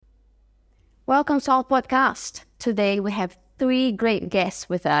Welcome to our podcast. Today we have three great guests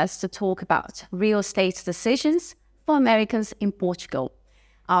with us to talk about real estate decisions for Americans in Portugal.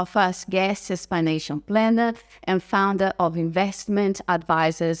 Our first guest is financial planner and founder of investment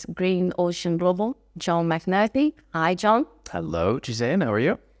advisors Green Ocean Global, John McNulty. Hi, John. Hello, Giselle. How are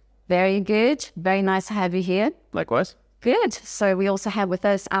you? Very good. Very nice to have you here. Likewise. Good. So we also have with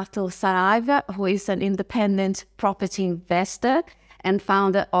us Arthur Saraiva, who is an independent property investor and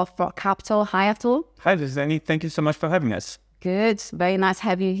founder of Rock Capital. Hi, Arthur. Hi, Giselle. Thank you so much for having us. Good. Very nice to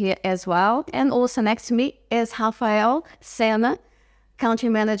have you here as well. And also next to me is Rafael Sena, country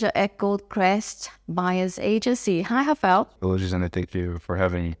manager at Goldcrest Buyers Agency. Hi, Rafael. Hello, Giselle. Thank you for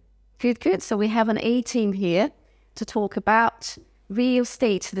having me. Good. So we have an A team here to talk about real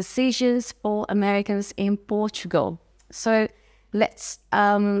estate decisions for Americans in Portugal. So let's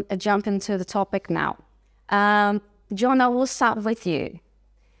jump into the topic now. John, I will start with you.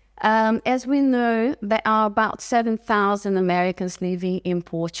 As we know, there are about 7,000 Americans living in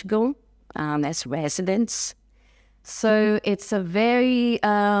Portugal as residents. So it's a very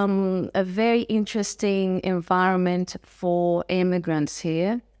interesting environment for immigrants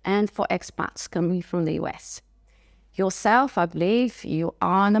here and for expats coming from the US. Yourself, I believe, you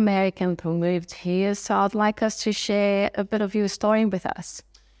are an American who moved here, so I'd like us to share a bit of your story with us.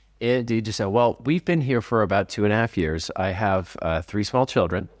 Indeed, Giselle. Well, we've been here for about 2.5 years. I have 3 small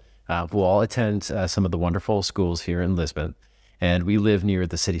children who all attend some of the wonderful schools here in Lisbon, and we live near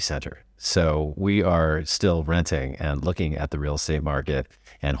the city center. So we are still renting and looking at the real estate market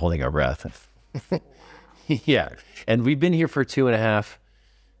and holding our breath. Yeah, and we've been here for 2.5,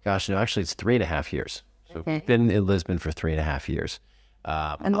 actually it's 3.5 years. So Okay. I've been in Lisbon for 3.5 years.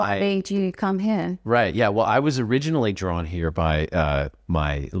 And what made you come here? Right. Yeah. Well, I was originally drawn here by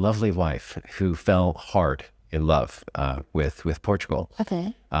my lovely wife, who fell hard in love with Portugal.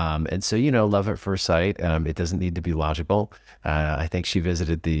 Okay. And so, love at first sight. It doesn't need to be logical. I think she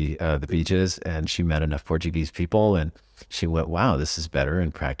visited the beaches and she met enough Portuguese people, and she went, "Wow, this is better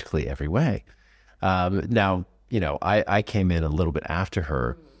in practically every way." Now, I came in a little bit after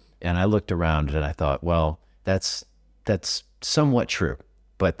her, and I looked around and I thought, well, that's somewhat true,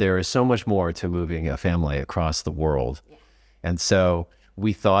 but there is so much more to moving a family across the world. Yeah. And so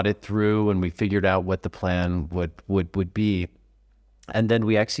we thought it through and we figured out what the plan would be. And then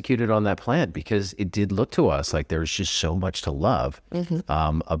we executed on that plan because it did look to us like there's just so much to love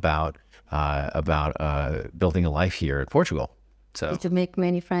about building a life here in Portugal. So Did you make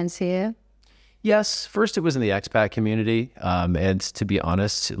many friends here? yes, first it was in the expat community. And to be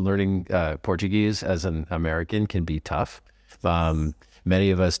honest, learning Portuguese as an American can be tough.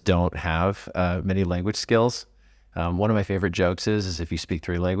 Many of us don't have many language skills. One of my favorite jokes is if you speak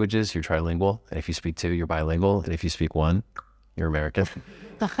 3 languages, you're trilingual. And if you speak 2, you're bilingual. And if you speak 1, you're American.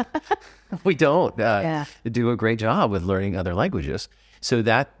 We don't do a great job with learning other languages. So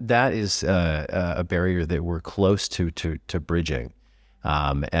that is a barrier that we're close to bridging.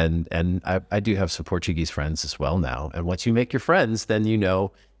 And I do have some Portuguese friends as well now. And once you make your friends, then you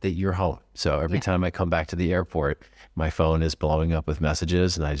know that you're home. So every time I come back to the airport, my phone is blowing up with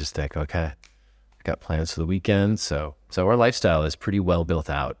messages, and I just think, okay, I got plans for the weekend. So our lifestyle is pretty well built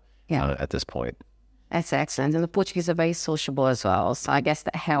out at this point. That's excellent. And the Portuguese are very sociable as well, so I guess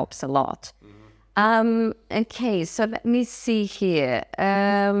that helps a lot. Okay, so let me see here.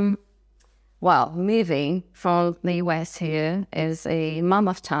 Well, moving from the US here is a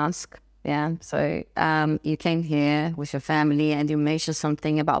mammoth task. Yeah, so you came here with your family and you mentioned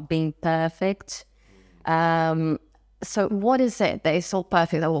something about being perfect. So what is it that is so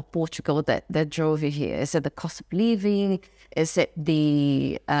perfect about Portugal that drove you here? Is it the cost of living? Is it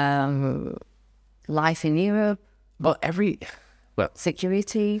the life in Europe? Well,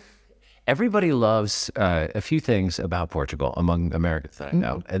 Security? everybody loves a few things about Portugal among Americans that I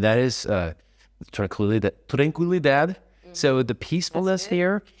know, and that is tranquilidad. So the peacefulness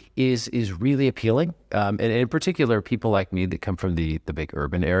here is really appealing, and in particular, people like me that come from the big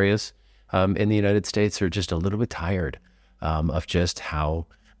urban areas in the United States are just a little bit tired of just how,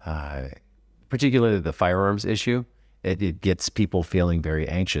 particularly the firearms issue, it gets people feeling very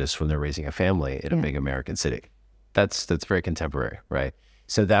anxious when they're raising a family in a big American city. That's very contemporary, right?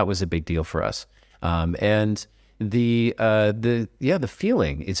 So that was a big deal for us, and the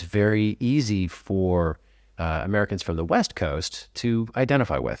feeling is very easy for Americans from the West Coast to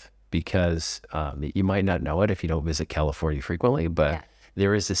identify with, because you might not know it if you don't visit California frequently, but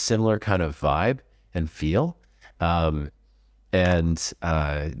there is a similar kind of vibe and feel, and that's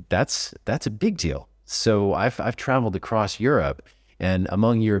a big deal. So I've traveled across Europe, and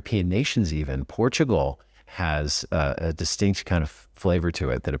among European nations, even Portugal has a distinct kind of flavor to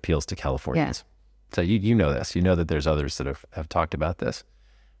it that appeals to Californians. So you know this. You know that there's others that have talked about this.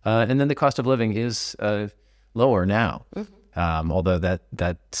 And then the cost of living is lower now, although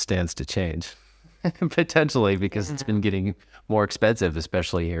that stands to change potentially because it's been getting more expensive,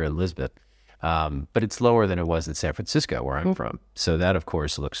 especially here in Lisbon. But it's lower than it was in San Francisco, where I'm from. So that, of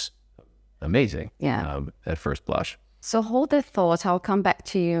course, looks amazing at first blush. So hold that thought. I'll come back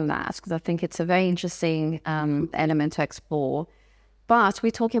to you on that because I think it's a very interesting element to explore. But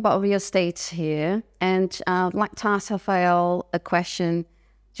we're talking about real estate here. And I'd like to ask Rafael a question.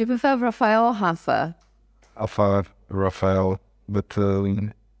 Do you prefer Rafael or Rafa? Rafael, but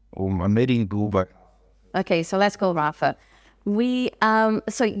I'm maybe go back. Okay, so let's go Rafa.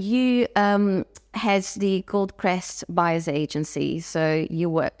 So you had the Goldcrest Buyers Agency. So you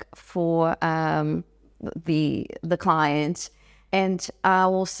work for the client, and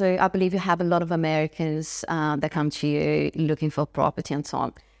I believe you have a lot of Americans that come to you looking for property and so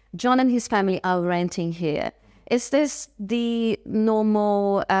on. John and his family are renting here. Is this the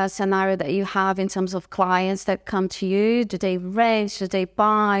normal scenario that you have in terms of clients that come to you? Do they rent? Do they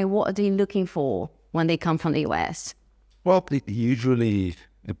buy? What are they looking for when they come from the US? Well, it usually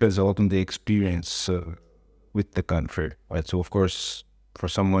depends a lot on the experience with the country, right? So, of course, for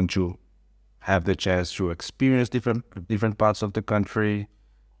someone to have the chance to experience different parts of the country,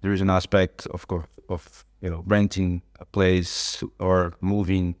 there is an aspect, of course, of renting a place or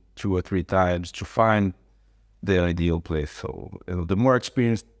moving 2 or 3 times to find the ideal place. So the more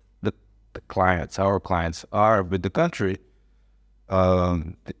experienced the clients, our clients, are with the country,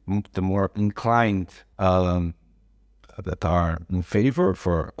 the more inclined that are in favor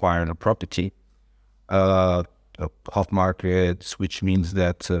for acquiring a property. Hot markets, which means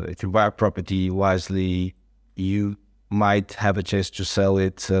that if you buy a property wisely, you might have a chance to sell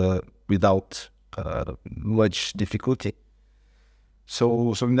it without much difficulty.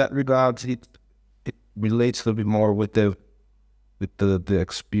 So in that regard, it relates a little bit more with the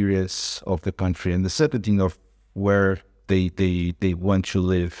experience of the country and the setting of where they want to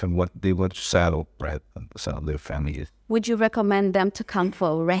live and what they want to settle, right? Settle their family. Would you recommend them to come for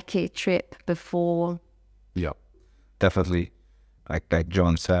a recce trip before? Yeah, definitely. Like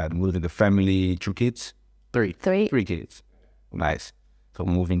John said, moving the family, 2 kids? 3 kids. Nice. So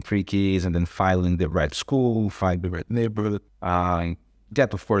moving 3 kids and then finding the right school, find the right neighborhood.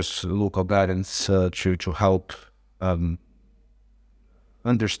 Get, of course, local guidance to help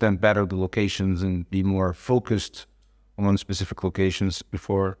understand better the locations and be more focused on specific locations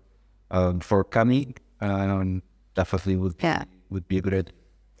before coming. Definitely would be a good idea.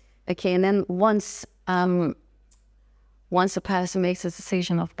 Okay, and then once a person makes a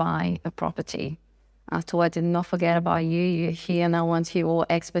decision of buying a property, afterwards, did not forget about you. You're here, and I want your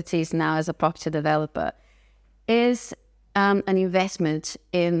expertise now as a property developer. Is an investment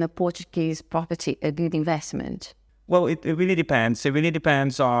in a Portuguese property a good investment? Well, it really depends. It really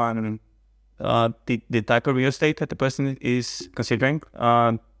depends on the type of real estate that the person is considering.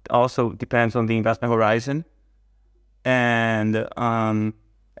 Also depends on the investment horizon, and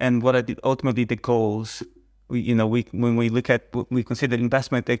what are ultimately the goals. When we consider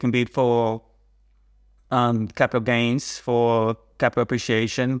investment, they can be for capital gains, for capital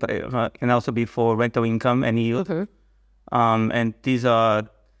appreciation, but it can also be for rental income and yield. And these are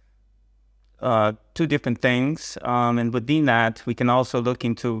 2 different things. And within that, we can also look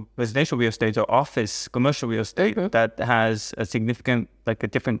into residential real estate or office, commercial real estate that has a significant, a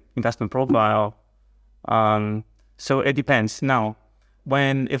different investment profile. So it depends. Now,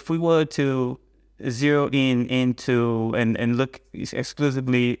 if we were to zero into and look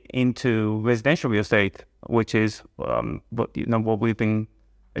exclusively into residential real estate, which is what we've been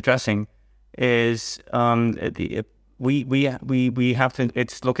addressing, is we have to,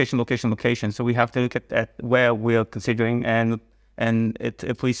 it's location. So we have to look at where we're considering, and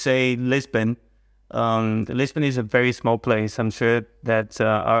if we say Lisbon, Lisbon is a very small place. I'm sure that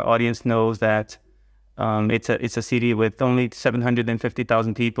our audience knows that. It's a city with only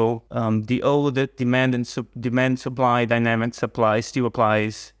 750,000 people. The old demand supply dynamic still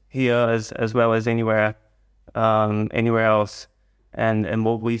applies here as well as anywhere else. And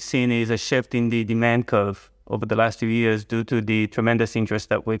what we've seen is a shift in the demand curve over the last few years due to the tremendous interest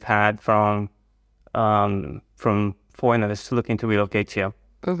that we've had from foreigners looking to relocate here.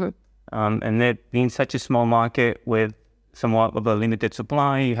 And it being such a small market with somewhat of a limited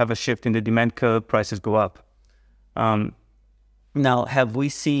supply, you have a shift in the demand curve, prices go up. Now, have we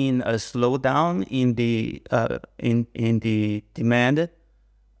seen a slowdown in the demand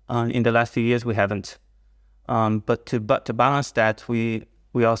in the last few years? We haven't. But to balance that, we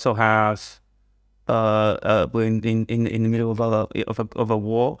also have we're in the middle of a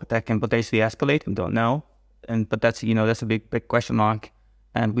war that can potentially escalate. We don't know, but that's a big question mark.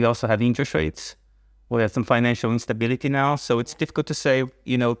 And we also have interest rates. We have some financial instability now, so it's difficult to say,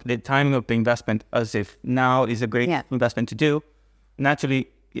 the timing of the investment as if now is a great investment to do. Naturally,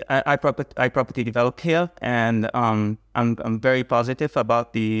 I property develop here, and I'm very positive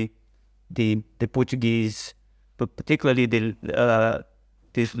about the Portuguese, but particularly the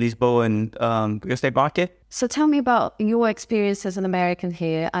Lisbon real estate market. So tell me about your experience as an American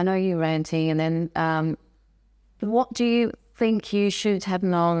here. I know you're renting, and then what do you think you should have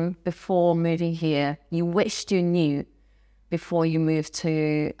known before moving here? You wished you knew before you moved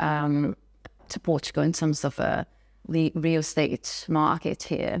to Portugal in terms of the real estate market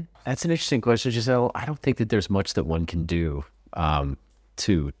here? That's an interesting question, Giselle. I don't think that there's much that one can do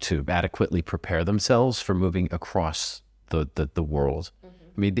to adequately prepare themselves for moving across the world.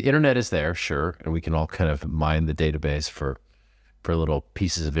 I mean, the internet is there, sure, and we can all kind of mine the database for little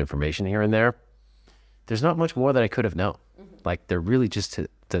pieces of information here and there. There's not much more that I could have known. Like, there really just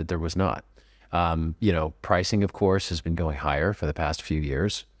there was not. Pricing, of course, has been going higher for the past few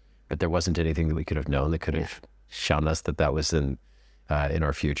years, but there wasn't anything that we could have known that could have shown us that was in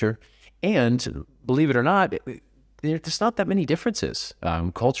our future. And believe it or not, there's not that many differences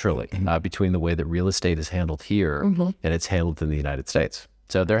culturally between the way that real estate is handled here and it's handled in the United States.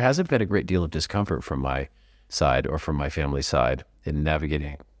 So there hasn't been a great deal of discomfort from my side or from my family's side in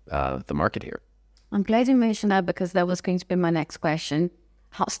navigating the market here. I'm glad you mentioned that, because that was going to be my next question.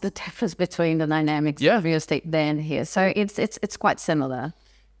 How's the difference between the dynamics of real estate there and here? So it's quite similar.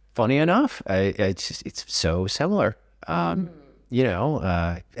 Funny enough, it's so similar.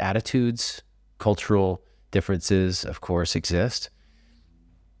 Attitudes, cultural differences, of course, exist,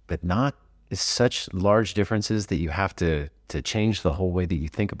 but not such large differences that you have to change the whole way that you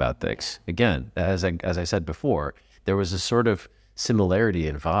think about things. Again, as I said before, there was a sort of similarity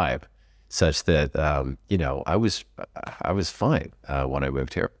in vibe, such that I was fine when I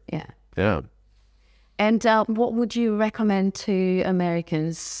moved here. Yeah. And what would you recommend to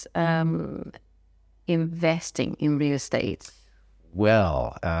Americans investing in real estate?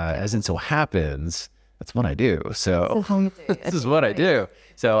 Well, as it so happens, that's what I do. So this is what I do.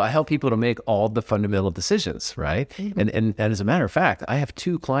 So I help people to make all the fundamental decisions, right? And as a matter of fact, I have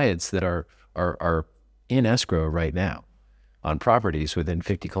 2 clients that are in escrow right now on properties within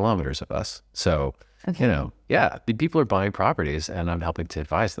 50 kilometers of us. So, the people are buying properties and I'm helping to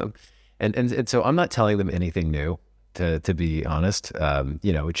advise them. And so I'm not telling them anything new, to be honest.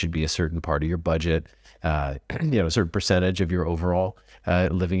 It should be a certain part of your budget, a certain percentage of your overall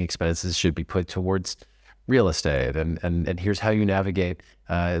living expenses should be put towards real estate. And here's how you navigate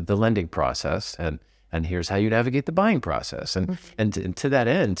the lending process. And here's how you navigate the buying process. And to that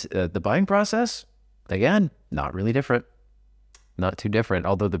end, the buying process, again, not really different. Not too different,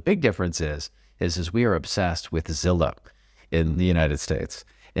 although the big difference is we are obsessed with Zillow in the United States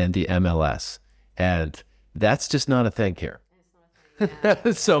and the MLS, and that's just not a thing here.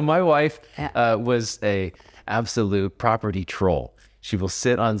 So my wife was a absolute property troll. She will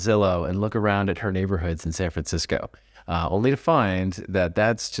sit on Zillow and look around at her neighborhoods in San Francisco, only to find that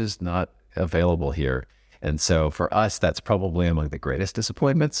that's just not available here. And so for us, that's probably among the greatest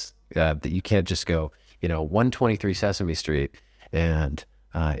disappointments, that you can't just go, 123 Sesame Street, and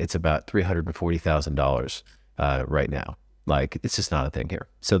it's about $340,000 right now. Like, it's just not a thing here.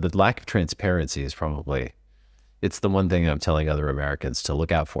 So the lack of transparency is probably, it's the one thing I'm telling other Americans to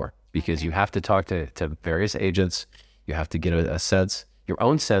look out for, because you have to talk to various agents. You have to get a sense, your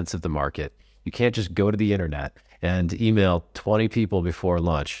own sense of the market. You can't just go to the internet and email 20 people before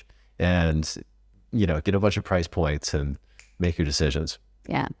lunch and, get a bunch of price points and make your decisions.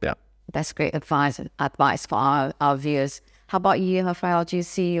 Yeah. That's great advice for our viewers. How about you, Rafael? Do you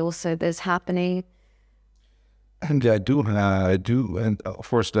see also this happening? And I do, and of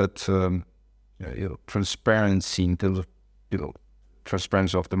course that transparency in terms of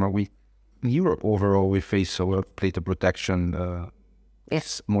transparency of the market. In Europe overall, we face our data protection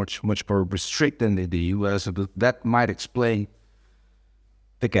is much more restricted than in the US. So that might explain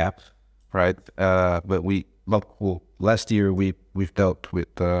the gap, right? Last year we've dealt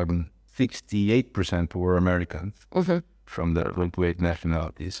with 68% were Americans from the 28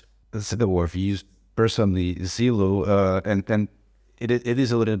 nationalities. So we've used personally Zillow, and it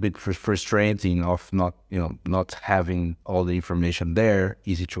is a little bit frustrating of not having all the information there,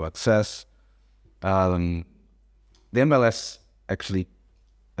 easy to access. The MLS actually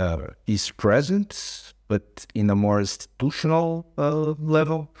is present, but in a more institutional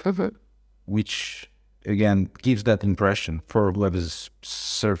level, which again gives that impression for whoever's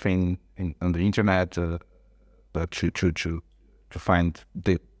surfing on the internet to find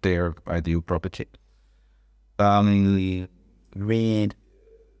their ideal property.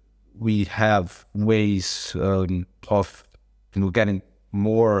 We have ways of getting a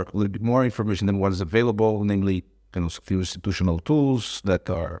little bit more information than what is available, namely a few institutional tools that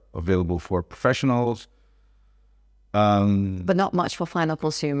are available for professionals. But not much for final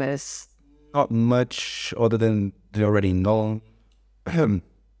consumers. Not much other than they already know.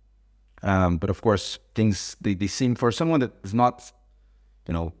 But of course, things they seem for someone that is not,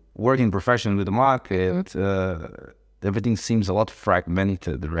 working professionally with the market. Everything seems a lot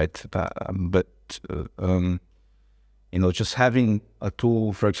fragmented, right? Just having a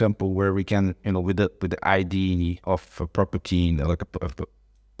tool, for example, where we can, with the ID of a property, like a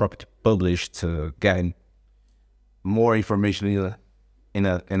property published, getting more information in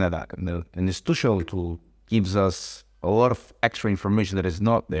an institutional tool gives us a lot of extra information that is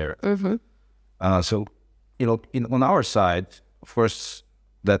not there. So, on our side, of course,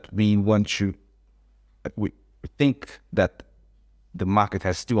 that we want to, we think that the market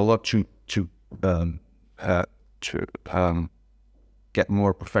has still a lot to get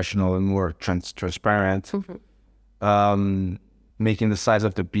more professional and more transparent, making the size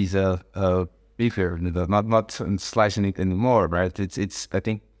of the pizza bigger, not slicing it anymore, right? It's I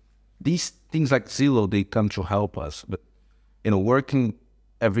think these things like Zillow, they come to help us, but working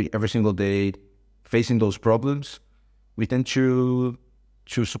every single day, facing those problems, we tend to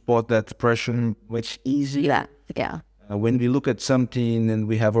support that pressure much easier. Yeah. When we look at something and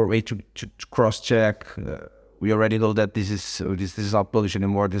we have our way to cross-check, we already know that this is not published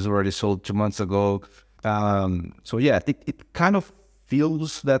anymore. This is already sold 2 months ago. So yeah, it kind of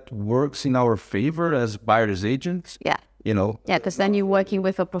feels that works in our favor as buyer's agents. Yeah. Yeah, because then you're working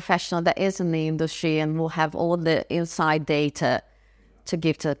with a professional that is in the industry and will have all the inside data to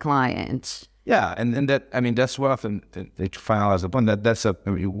give to the client. Yeah, and that's what often they finalize upon that's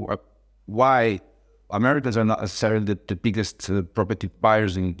why Americans are not necessarily the biggest property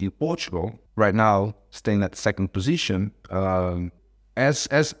buyers in Portugal right now, staying at second position.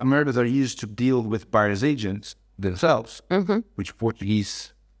 As Americans are used to deal with buyers agents themselves, which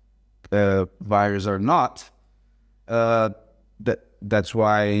Portuguese buyers are not. That's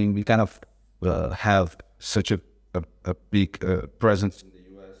why we kind of have such a big presence in the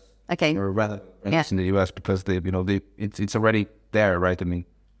U.S. Okay. Or rather, in the U.S. because it's already there, right? I mean,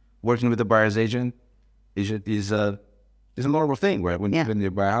 working with a buyer's agent is a normal thing, right? When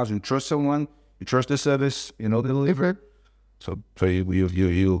you buy a house, you trust someone, you trust the service, they deliver. So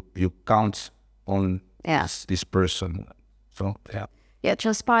you count on this person. So yeah. Yeah,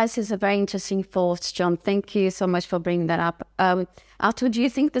 transparency is a very interesting thought, John. Thank you so much for bringing that up. Arthur, do you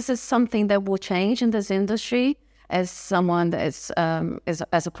think this is something that will change in this industry? As someone that is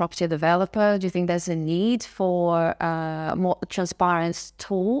as a property developer, do you think there's a need for more transparent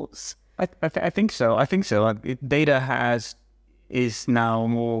tools? I think so. Data is now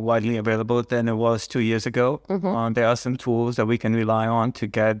more widely available than it was 2 years ago. There are some tools that we can rely on to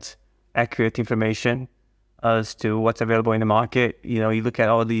get accurate information as to what's available in the market. You look at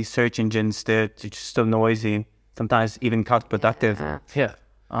all these search engines that are just so noisy, sometimes even counterproductive.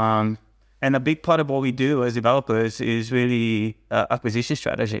 And a big part of what we do as developers is really acquisition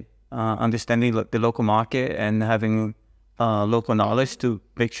strategy, understanding the local market and having local knowledge to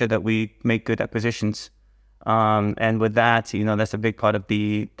make sure that we make good acquisitions. And with that, that's a big part of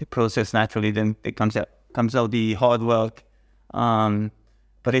the process. Naturally, then it comes out the hard work.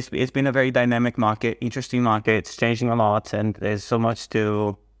 But it's been a very dynamic market, interesting market. It's changing a lot, and there's so much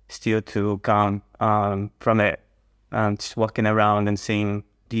still to come from it. Just walking around and seeing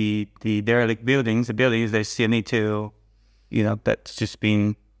the derelict buildings, they still need to, that's just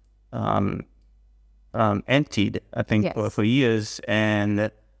been emptied, I think, for years.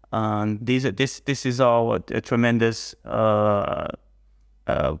 And this is all a tremendous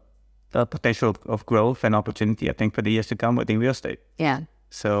potential of growth and opportunity, I think, for the years to come within real estate. Yeah.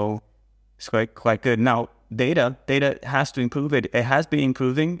 So it's quite good. Now, data has to improve. It has been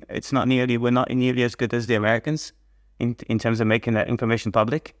improving. We're not nearly as good as the Americans in terms of making that information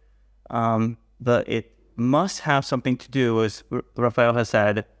public. But it must have something to do, as Rafael has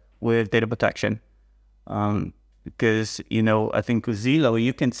said, with data protection. Because, I think with Zillow,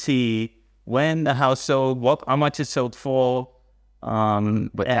 you can see when the house sold, how much it sold for,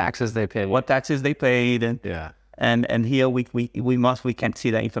 what taxes they paid. And here we can't see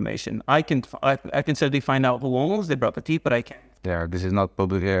that information. I can certainly find out who owns the property, but I can't. Yeah, this is not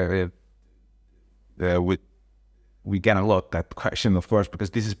public area. we get a lot that question, of course,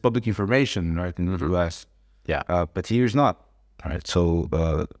 because this is public information, right, in the US. Yeah. But here's not, right? So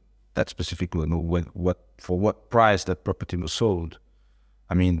that specifically, for what price that property was sold.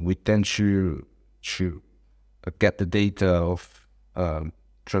 I mean, we tend to get the data of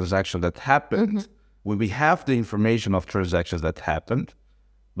transaction that happened. We have the information of transactions that happened,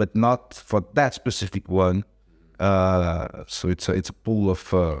 but not for that specific one. So it's a pool of,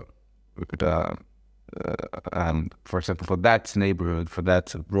 for example, for that neighborhood, for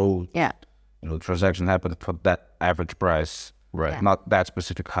that road. Yeah. Transaction happened for that average price, Right? Yeah. Not that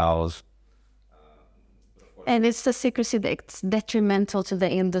specific house. And it's the secrecy that's detrimental to the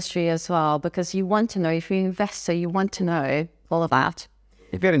industry as well, because you want to know, if you're an investor, you want to know all of that.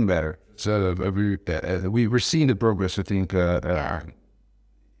 It's getting better. So we're seeing the progress, I think,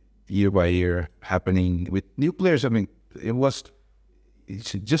 year by year happening with new players. I mean,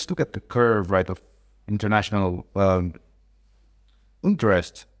 just look at the curve, right, of international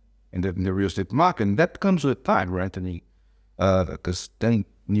interest in the real estate market. And that comes with time, right? Because then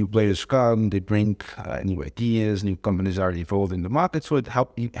new players come, they bring new ideas, new companies are involved in the market, so it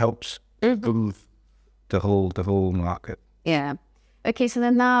helps improve the whole market. Yeah. Okay, so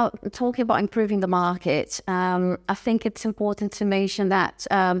then now talking about improving the market, I think it's important to mention that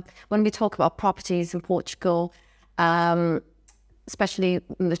when we talk about properties in Portugal, especially,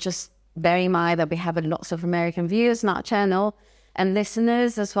 let's just bear in mind that we have lots of American viewers on our channel and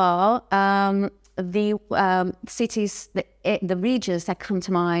listeners as well. The cities, the regions that come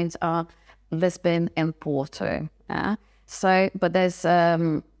to mind are Lisbon and Porto. So, but there's,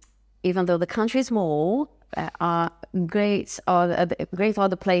 even though the country is small, are great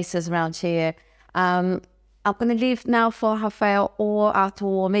other places around here. I'm going to leave now for Rafael or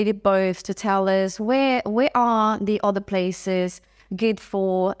Arthur, maybe both, to tell us where are the other places good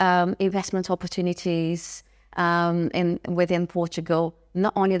for investment opportunities within Portugal,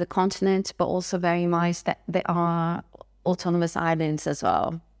 not only the continent, but also very nice that there are autonomous islands as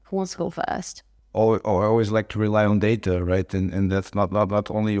well. Who wants to go first? I always like to rely on data, right? And that's not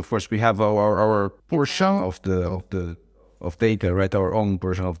only, of course, we have our portion of data, right? Our own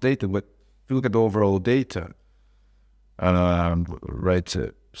portion of data, but if you look at the overall data, right?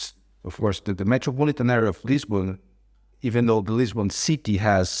 Of course, the metropolitan area of Lisbon, even though the Lisbon city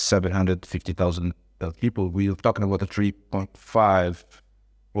has 750,000 people, we're talking about a 3.5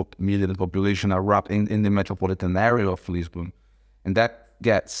 million population are wrapped in the metropolitan area of Lisbon, and that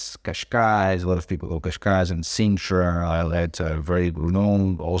gets Cascais. A lot of people go Cascais and Sintra. That's very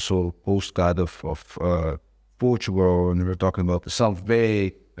known also postcard of Portugal, and we're talking about the South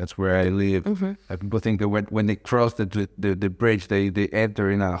Bay. That's where I live. People think that when they cross the bridge, they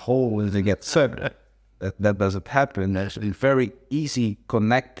enter in a hole and they get sucked. That doesn't happen. It's a very easy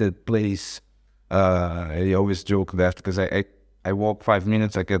connected place. I always joke that because I walk 5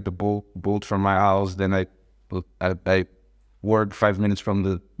 minutes, I get the boat from my house, then I work 5 minutes from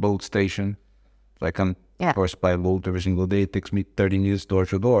the boat station. So I can, of course, by boat every single day. It takes me 30 minutes door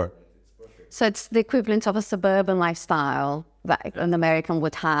to door. So it's the equivalent of a suburban lifestyle that an American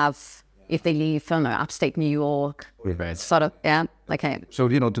would have if they leave from upstate New York. Right. Sort of, yeah. Okay. So,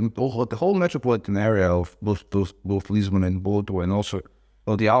 the whole metropolitan area of both Lisbon and Porto, and also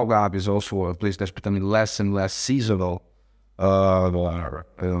the Algarve is also a place that's becoming less and less seasonal.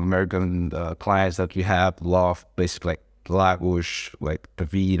 American clients that we have love places like Lagos, like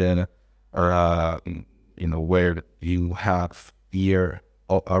Tavira, or where you have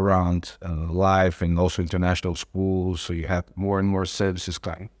year-round life and also international schools, so you have more and more services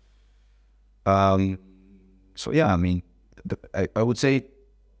coming. So yeah, I mean, I would say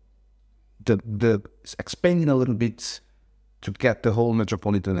the expanding a little bit to get the whole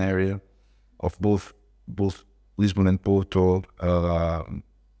metropolitan area of both Lisbon and Porto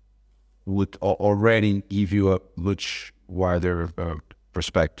would already give you a much wider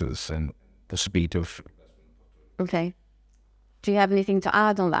perspectives and the speed of. Okay. Do you have anything to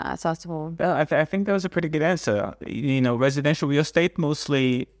add on that, first of all? Well, I think that was a pretty good answer. Residential real estate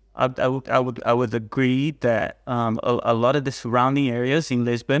mostly. I would agree that a lot of the surrounding areas in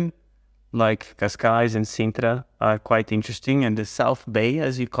Lisbon, like Cascais and Sintra, are quite interesting, and the South Bay,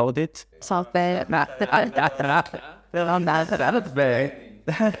 as you called it. South Bay.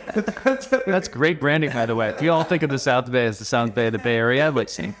 That's great branding, by the way. We all think of the South Bay as the South Bay of the Bay Area, but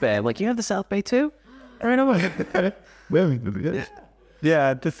South Bay, like, you have the South Bay too? Right away.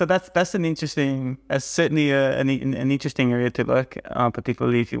 Yeah, so that's an interesting, certainly an interesting area to look,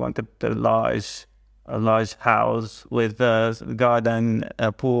 particularly if you want a large house with a garden,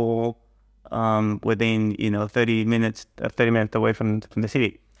 a pool, within 30 minutes away from the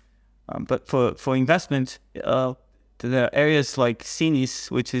city. But for investment, the areas like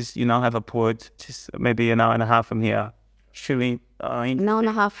Sinis, which is you now have a port, just maybe an hour and a half from here, actually. An hour and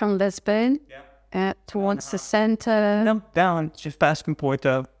a half from Lisbon, towards the center. No, down, just past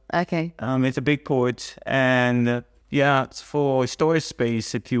Porto. Okay. It's a big port, and it's for storage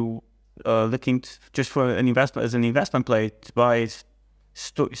space. If you looking just for an investment as an investment play to buy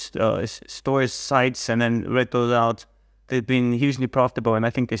storage sites and then rent those out, they've been hugely profitable, and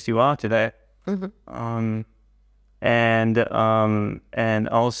I think they still are today. And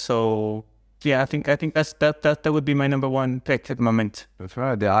also, I think that would be my number one pick at the moment. That's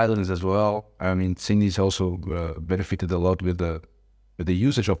right. The islands as well. I mean, Sydney's also benefited a lot with the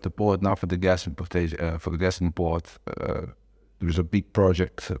usage of the port now for the gas importation. For the gas import, there's a big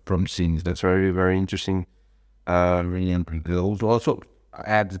project from Sydney that's very, very interesting. They'll also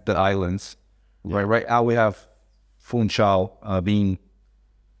add the islands. Right now we have Funchal being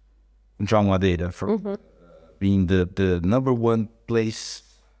Madeira being the number one place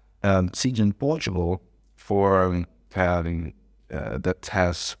city in Portugal for having that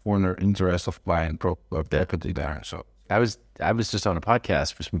has foreigner interest of buying property there. So I was just on a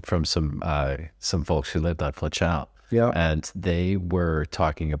podcast from some folks who lived on Funchal. Yeah. And they were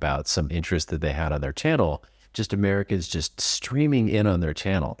talking about some interest that they had on their channel, just Americans just streaming in on their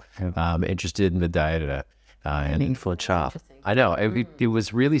channel, interested in Madeira and in Funchal. I know, it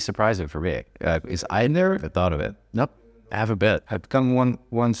was really surprising for me, because I never thought of it. Nope, I haven't been. I've come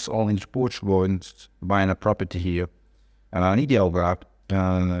once only to Portugal and buying a property here, in Algarve,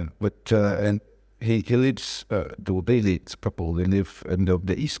 but and he lives, they live in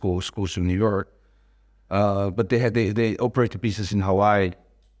the East Coast, close to New York. But they operate a business in Hawaii,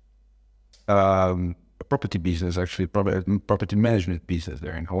 a property business, actually, property management business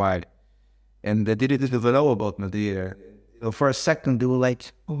there in Hawaii. And they didn't even know about Madeira. For a second, they were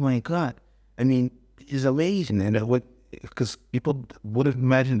like, "Oh my God! I mean, it's amazing!" And because people wouldn't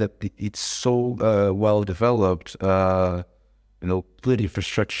imagine that it's so well developed. Good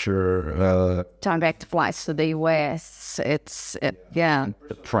infrastructure. Direct flights to the US.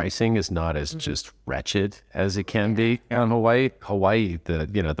 The pricing is not as just wretched as it can be in Hawaii. Hawaii,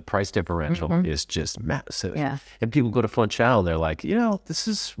 the price differential is just massive. Yeah. And people go to Funchal and they're like, this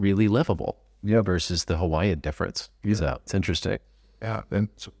is really livable. Yeah. Versus the Hawaiian difference. Yeah. So it's interesting. Yeah. And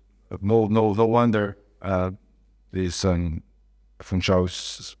so, no wonder this Funchal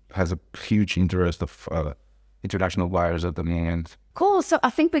has a huge interest of international buyers at the moment. Cool. So I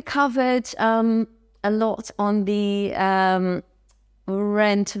think we covered a lot on the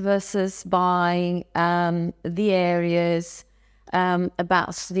rent versus buying, the areas,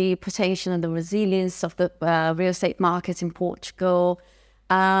 about the potential and the resilience of the real estate market in Portugal.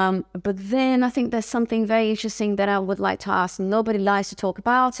 But then I think there's something very interesting that I would like to ask. Nobody likes to talk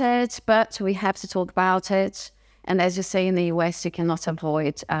about it, but we have to talk about it. And as you say, in the US, you cannot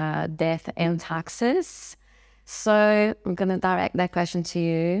avoid death and taxes. So I'm going to direct that question to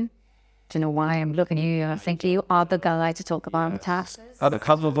you. Do you know why I'm looking at you? I think you are the guy to talk about taxes. How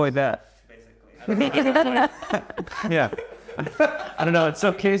to avoid that? Yeah. I don't know. In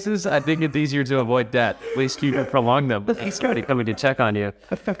some cases, I think it's easier to avoid debt. At least you can prolong them. He's already coming to check on you.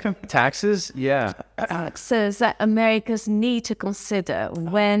 Taxes? Yeah. Taxes that Americans need to consider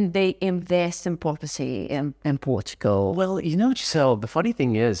when they invest in property in Portugal. Well, Giselle, the funny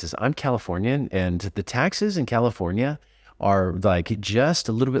thing is I'm Californian, and the taxes in California are like just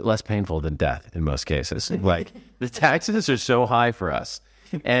a little bit less painful than death in most cases. Like the taxes are so high for us.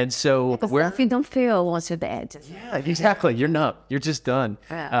 And so you don't feel once you're dead. Yeah, exactly. You're not. You're just done.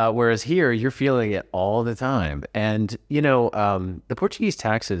 Yeah. Whereas here, you're feeling it all the time. And, the Portuguese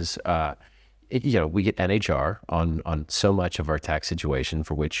taxes, we get NHR on so much of our tax situation,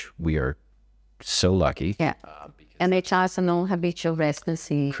 for which we are so lucky. Yeah. NHR is a non-habitual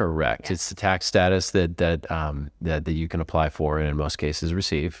residency. Correct. Yeah. It's the tax status that you can apply for and in most cases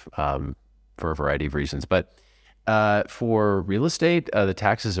receive for a variety of reasons. But for real estate, the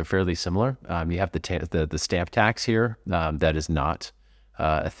taxes are fairly similar. You have the stamp tax here. That is not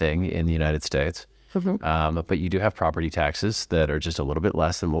a thing in the United States. But you do have property taxes that are just a little bit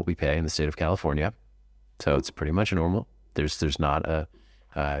less than what we pay in the state of California. So it's pretty much normal. There's not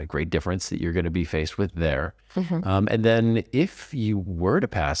a great difference that you're going to be faced with there. And then if you were to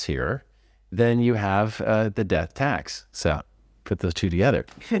pass here, then you have the death tax. So put those two together.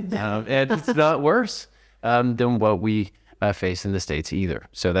 And it's not worse than what we face in the States either.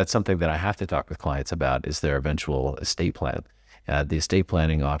 So that's something that I have to talk with clients about, is their eventual estate plan. The estate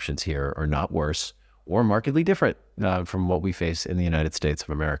planning options here are not worse or markedly different from what we face in the United States of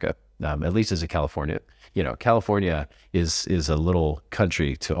America. at least as a California. California is a little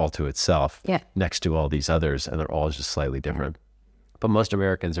country all to itself, next to all these others, and they're all just slightly different. But most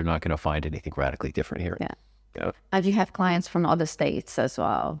Americans are not going to find anything radically different here. And you have clients from other states as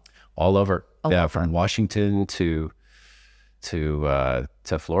well? All over. From Washington to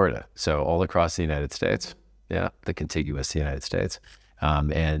Florida. So all across the United States. The contiguous United States.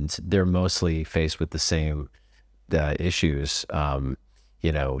 And they're mostly faced with the same issues,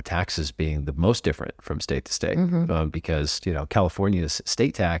 taxes being the most different from state to state, because, California's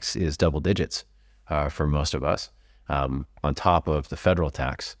state tax is double digits for most of us, on top of the federal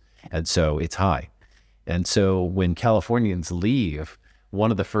tax. And so it's high. And so when Californians leave,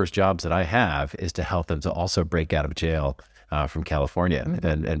 one of the first jobs that I have is to help them to also break out of jail from California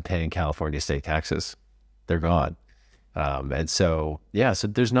and paying California state taxes. They're gone. And so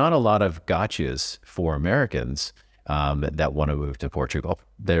there's not a lot of gotchas for Americans that want to move to Portugal.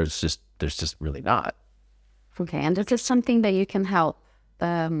 There's just really not. Okay, and is this something that you can help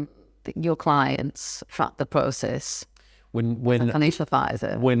your clients throughout the process?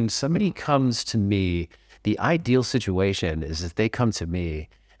 When somebody comes to me, the ideal situation is that they come to me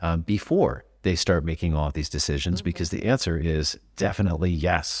before they start making all of these decisions, because the answer is definitely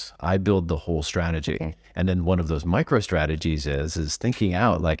yes. I build the whole strategy. Okay. And then one of those micro strategies is thinking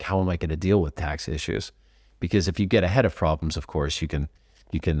out, like, how am I going to deal with tax issues? Because if you get ahead of problems, of course, you can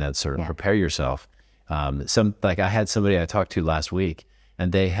then sort of prepare yourself. I had somebody I talked to last week,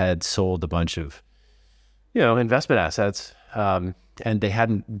 and they had sold a bunch of, investment assets, and they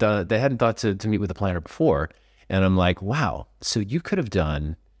hadn't thought to meet with a planner before. And I'm like, wow, so you could have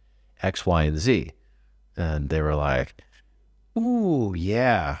done X, Y, and Z. And they were like, ooh,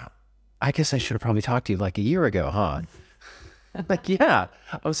 yeah, I guess I should have probably talked to you like a year ago, huh? Like, yeah,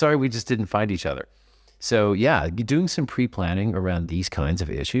 I'm sorry, we just didn't find each other. So doing some pre-planning around these kinds of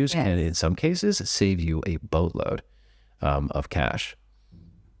issues can, in some cases, save you a boatload of cash.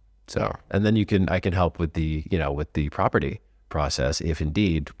 So, and then I can help with the property process if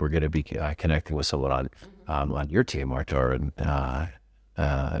indeed we're going to be connecting with someone on your team, Artur, and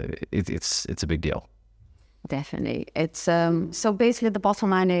it's a big deal. Definitely. It's so basically the bottom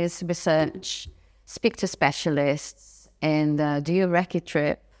line is research, speak to specialists, and do your recce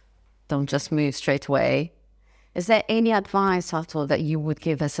trip. Don't just move straight away. Is there any advice, Artur, that you would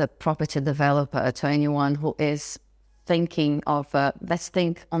give as a property developer to anyone who is thinking of, let's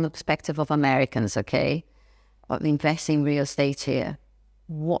think on the perspective of Americans, okay, of investing in real estate here?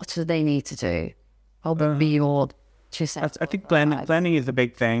 What do they need to do? What would be your 2 cents? I think planning is a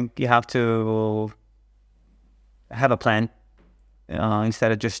big thing. You have to have a plan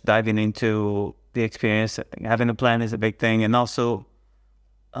instead of just diving into the experience. I think having a plan is a big thing, and also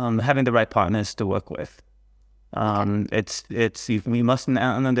having the right partners to work with. We mustn't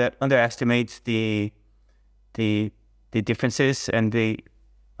underestimate the differences and the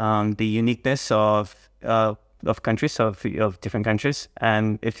uniqueness of countries, of different countries.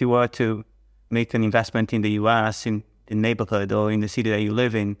 And if you were to make an investment in the U.S. in the neighborhood or in the city that you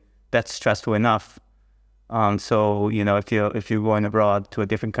live in, that's stressful enough. So if you're going abroad to a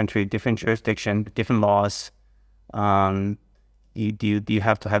different country, different jurisdiction, different laws, you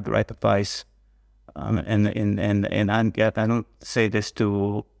have to have the right advice. And I don't say this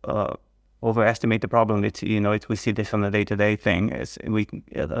to overestimate the problem. We see this on a day-to-day thing.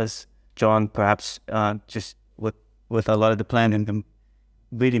 As John perhaps just with a lot of the planning,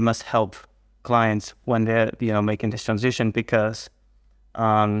 really must help clients when they're making this transition, because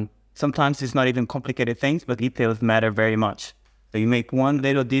sometimes it's not even complicated things, but details matter very much. So you make one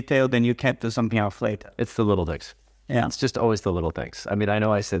little detail, then you can't do something else later. It's the little things. Yeah, it's just always the little things. I mean, I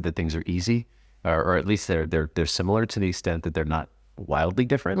know I said that things are easy, or at least they're similar to the extent that they're not wildly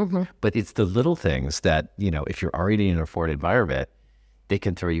different. But it's the little things that if you're already in a foreign environment, they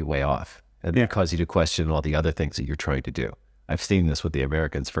can throw you way off and cause you to question all the other things that you're trying to do. I've seen this with the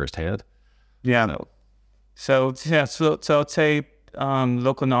Americans firsthand. Yeah. So I'd say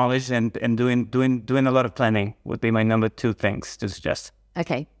local knowledge and doing a lot of planning would be my number 2 things to suggest.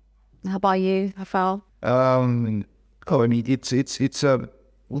 Okay. How about you, Rafael? I mean, it's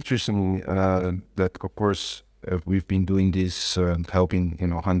interesting that, of course, we've been doing this, helping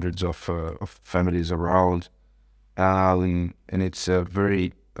hundreds of families around, and it's a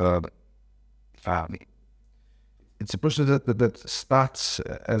very it's a process that starts,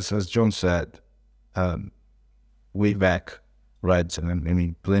 as John said, way back, right? I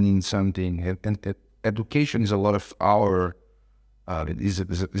mean, planning something, and education is a lot of our is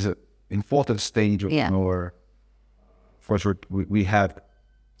an important stage of our. For sure, we have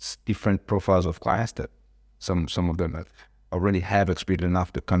different profiles of clients that some of them have already have experience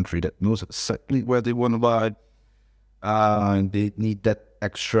enough the country that knows exactly where they want to buy. And they need that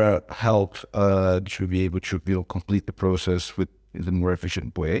extra help to be able to complete the process in a more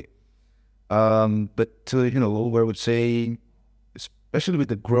efficient way. But where I would say, especially with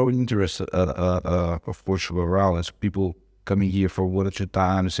the growing interest of Portugal around, as people coming here for one at a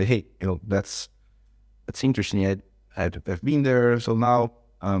time and say, hey, that's interesting. I've been there, so now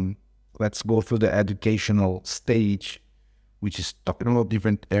let's go through the educational stage, which is talking about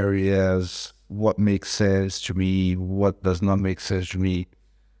different areas, what makes sense to me, what does not make sense to me.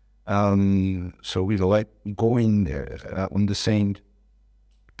 So we like going there on the same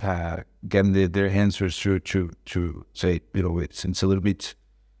getting their answers to say, it's a little bit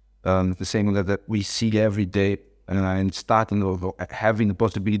the same that we see every day, and starting of having the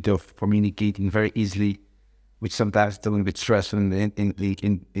possibility of communicating very easily, which sometimes is a little bit stressful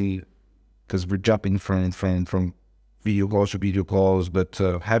because we're jumping from video calls to video calls, but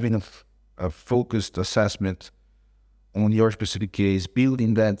having a focused assessment on your specific case,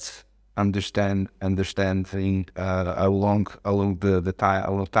 building that understanding along the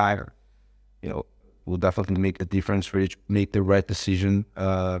tire, will definitely make a difference for you to make the right decision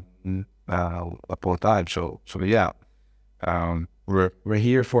upon time. So yeah, we're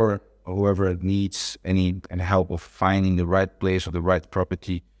here for whoever needs any help of finding the right place or the right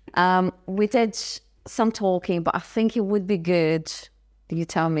property. We did some talking, but I think it would be good, you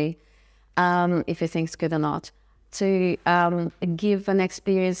tell me, if you think it's good or not, to give an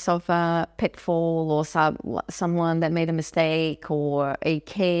experience of a pitfall or someone that made a mistake or a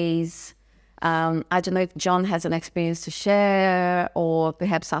case. I don't know if John has an experience to share, or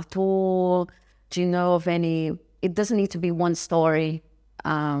perhaps Artur. Do you know of any? It doesn't need to be one story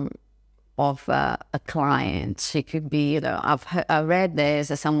of a client. It could be, I read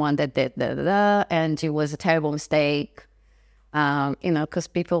there's someone that did and it was a terrible mistake. Because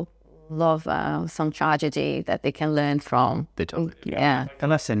people love some tragedy that they can learn from. They totally do. Yeah. A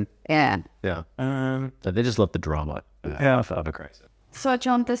lesson. Yeah. Yeah. They just love the drama of a crisis. So,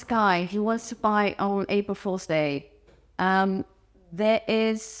 John, this guy, he wants to buy on April Fool's Day. There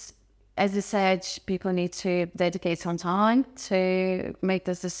is, as you said, people need to dedicate some time to make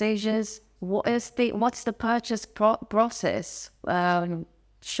those decisions. What's the purchase process?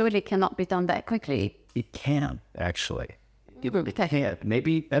 Surely it cannot be done that quickly. It can, actually. It can.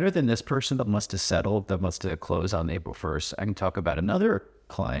 Maybe better than this person that must have settled, that must have closed on April 1st. I can talk about another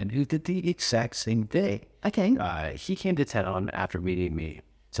client who did the exact same day. Okay. He came to town after meeting me.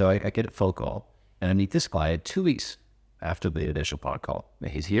 So I get a phone call, and I meet this client 2 weeks after the initial phone call.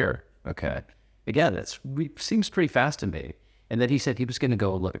 He's here. Okay. Again, it seems pretty fast to me. And then he said he was going to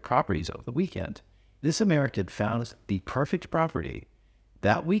go look at properties over the weekend. This American found the perfect property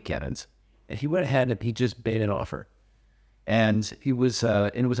that weekend, and he went ahead and he just made an offer. And it was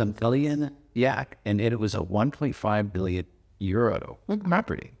a million yak, and it was a 1.5 billion euro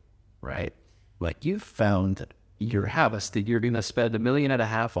property, right? Like, you found your house that you're going to spend $1.5 million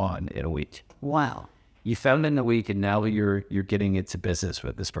on in a week. Wow. You found it in a week, and now you're getting into business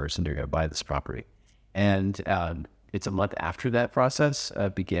with this person. You're going to buy this property. And it's a month after that process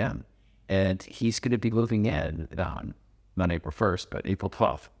began. And he's going to be moving in not April 1st, but April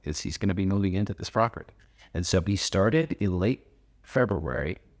 12th. He's going to be moving into this property. And so he started in late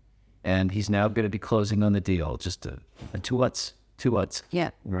February, and he's now going to be closing on the deal, just two months. Yeah.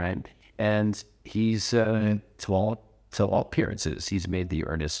 Right. And he's, to all appearances, he's made the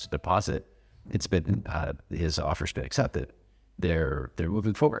earnest deposit. It's been, his offer's been accepted. They're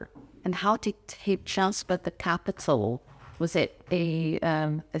moving forward. And how did he transfer the capital? Was it a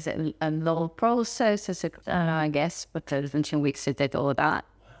long process? Is it, I guess, but there's 2 weeks he did all of that.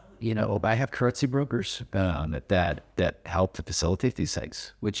 I have currency brokers that help to facilitate these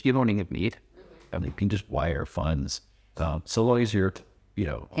things, which you don't even need. I mean, you can just wire funds. So long as you're,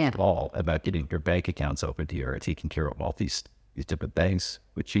 on the ball about getting your bank accounts open here, taking care of all these different things,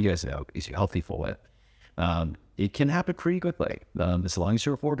 which you guys know is healthy for it. It can happen pretty quickly, as long as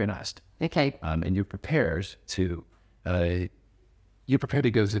you're organized. Okay. And you're prepared to go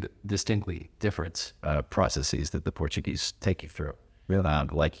through distinctly different processes that the Portuguese take you through.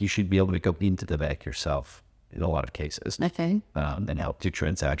 Like, you should be able to go into the bank yourself in a lot of cases. Okay. And help do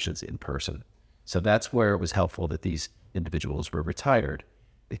transactions in person. So that's where it was helpful that these individuals were retired.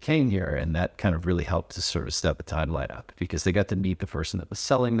 They came here, and that kind of really helped to sort of step the timeline up, because they got to meet the person that was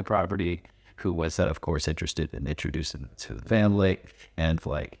selling the property, who was, of course, interested in introducing them to the family. And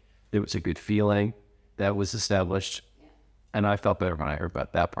there was a good feeling that was established. And I felt better when I heard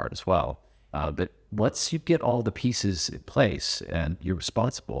about that part as well. But once you get all the pieces in place and you're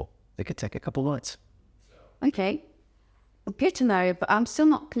responsible, it could take a couple months. Okay. Good to know, but I'm still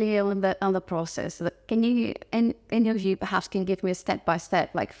not clear on the process. Can you, any of you, perhaps can give me a step by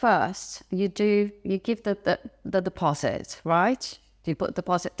step? Like first, you give the deposit, right? You put the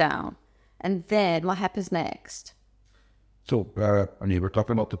deposit down, and then what happens next? So, we're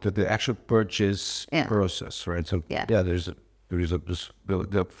talking about the actual purchase process, right? So, there's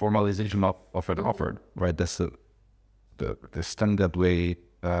the formalization of an offer, right? That's the standard way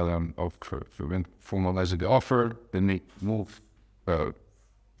of formalizing the offer. Then we move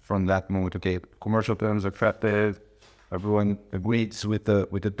from that moment. Okay, commercial terms are accepted. Everyone agrees with the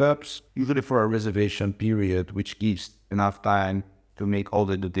terms, usually for a reservation period, which gives enough time to make all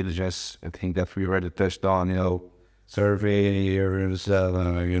the due diligence. I think that we already touched on, surveyors,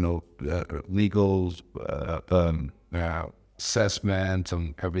 legal assessment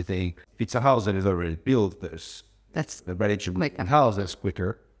and everything. If it's a house that is already built, that's the ready to make a house that's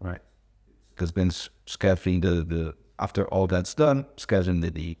quicker, right? Because then scheduling the after all that's done, scheduling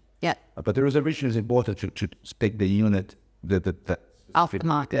the deed. Yeah. But the reservation is important to take the unit that off the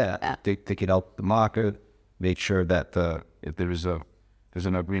market. Yeah. Take it out the market. Make sure that if there's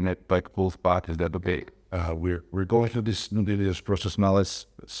an agreement by both parties that okay, we're going through this due diligence process now. Let's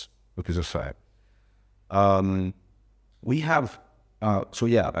look at the side. We have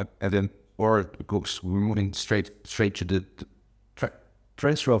and then we're moving straight to the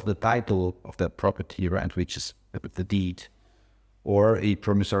transfer of the title of that property, right, which is the deed, or a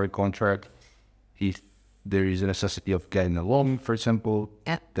promissory contract. If there is a necessity of getting a loan, for example,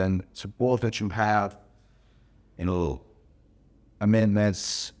 then suppose that you have,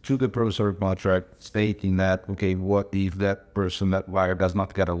 amendments to the promissory contract stating that, okay, what if that person, that buyer does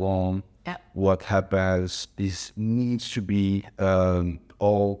not get a loan? What happens? This needs to be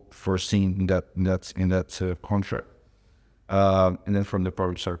all foreseen in that contract. And then from the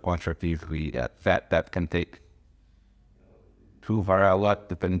promissory contract, usually that can take vary a lot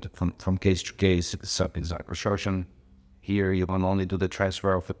depending from case to case. If it's something like construction, here you can only do the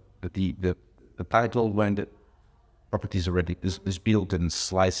transfer of the title when the property is already is built and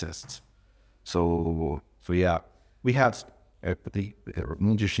slices. So yeah, we have the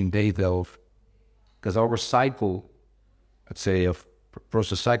interesting data of, because our cycle, let's say, of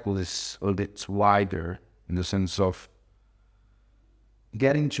process cycle is a little bit wider in the sense of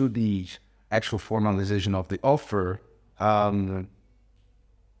getting to the actual formalization of the offer. In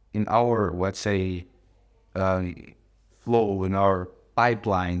our, let's say, flow, in our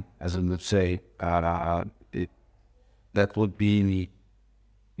pipeline, as in, let's say, that would be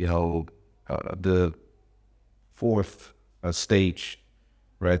the fourth stage,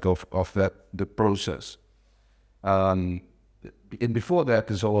 right, of the process. And before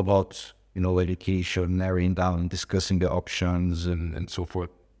that is all about, education, narrowing down, discussing the options and so forth.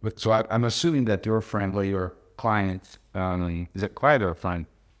 But so I'm assuming that your friend or your client, is it client or a friend?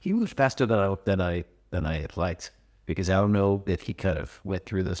 He moved faster than I had liked, because I don't know that he kind of went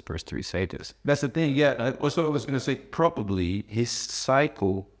through those first three stages. That's the thing. Yeah. I was going to say, probably his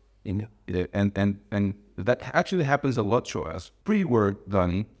cycle and that actually happens a lot to us. Pre-work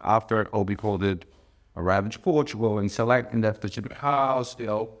done after we called it arriving to Portugal and selecting that specific house.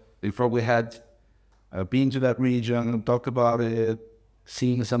 They probably had been to that region, talked about it,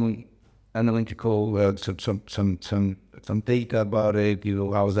 seeing some analytical, some data about it.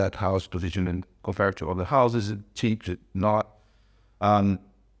 How's that house positioned and compared to other houses? Is it cheap? Is it not? And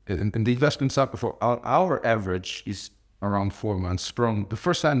the investment cycle for our average is around 4 months from the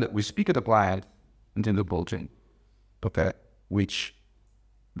first time that we speak at the client until the closing. Okay, which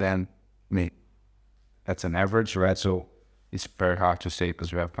then that's an average, right? So it's very hard to say,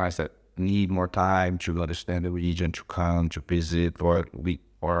 because we have clients that need more time to understand the region, to come, to visit, or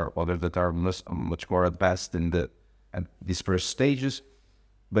others that are much more advanced in these first stages.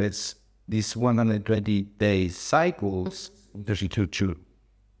 But it's these 120-day cycles, to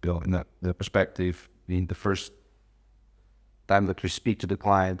build in the perspective, in the first time that we speak to the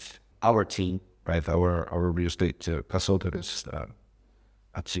client, our team, right, our real estate consultants,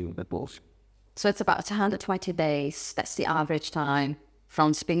 achieve that goals. So it's about 120 days. That's the average time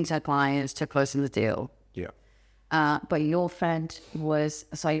from speaking to clients to closing the deal. Yeah. But your friend your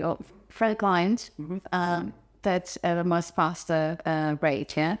friend client, that's a much faster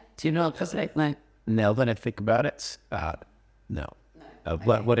rate, yeah? Do you know what? No. Now that I think about it, no.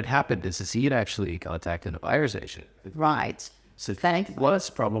 What had happened is he had actually contacted a buyer's agent. Right. So it was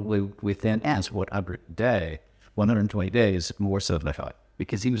probably within 120 days, more so than I thought,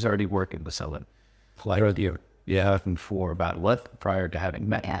 because he was already working with someone for about a month prior to having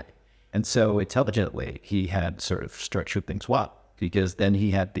met. And so intelligently, he had sort of structured things well, because then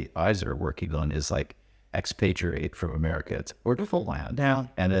he had the advisor working on his expatriate from America to Portugal land. Yeah.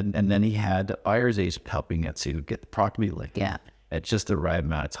 And then he had buyer's agent helping it to get the property linked at just the right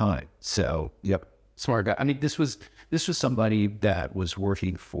amount of time. So, yep, smart guy. I mean, this was somebody that was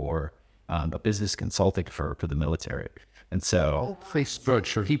working for a business consulting firm for the military. And so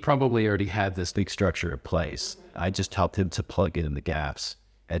he probably already had this big structure in place. I just helped him to plug in the gaps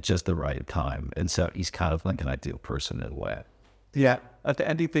at just the right time. And so he's kind of like an ideal person in a way. Yeah. I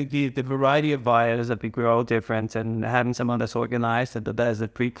think the variety of buyers, I think we're all different, and having someone that's organized and that does the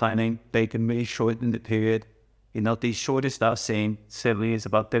pre-planning, they can really shorten the period. The shortest I've seen certainly is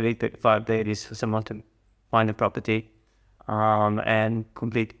about 35 days for someone to find a property and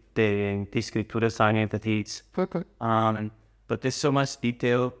complete the scriptura signing of the deeds. But there's so much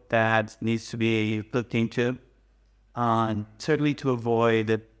detail that needs to be looked into, certainly to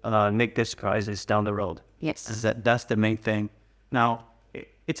avoid negative surprises down the road. Yes. That's the main thing. Now,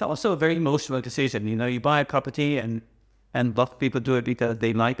 it's also a very emotional decision. You buy a property and a lot of people do it because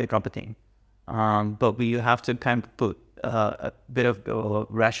they like the property. But you have to kind of put a bit of a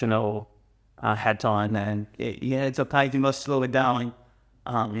rational hat on, and sometimes you must slow it down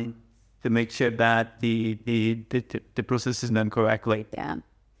to make sure that the process is done correctly. Yeah.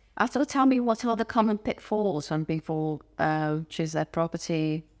 So tell me, what are the common pitfalls when people choose their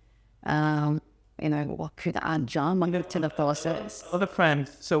property? What could add drama to the process? Other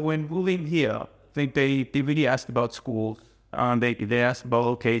friends, so when moving here, I think they really asked about schools. They asked about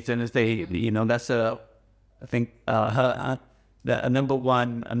locations. That's I think a number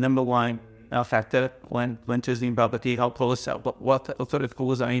one factor when choosing property. How close, what sort of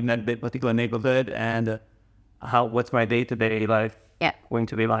schools are in that particular neighborhood, and what's my day-to-day life going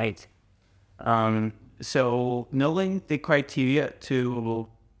to be like. So knowing the criteria to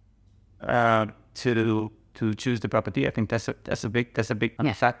choose the property, I think that's a big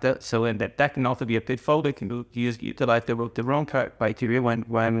factor. So and that can also be a pitfall. They can utilize the wrong criteria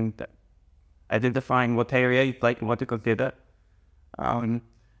when identifying what area you'd like and what to consider. And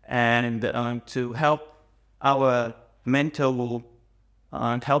to help our mental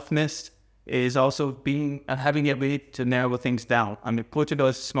healthiness is also having the ability to narrow things down. I mean, Portugal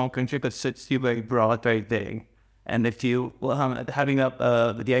is a small country, but it's still very broad, very big. And if you having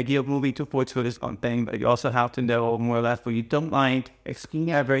the idea of moving to Portugal is one thing, but you also have to know more or less what you don't like, explain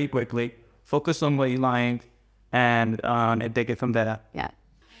it very quickly, focus on what you like, and take it from there. Yeah.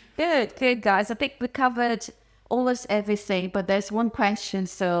 Good, guys. I think we covered almost everything, but there's one question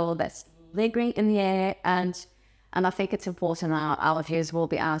still that's lingering in the air, and I think it's important our viewers will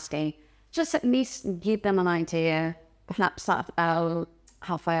be asking. Just at least give them an idea, perhaps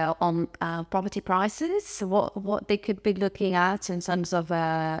how far on property prices, what they could be looking at in terms of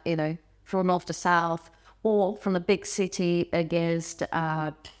from north to south, or from a big city against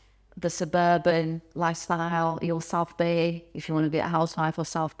the suburban lifestyle, your South Bay, if you want to be a housewife or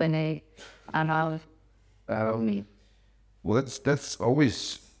South Bay, and well, that's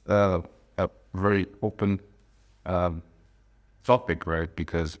always a very open topic, right?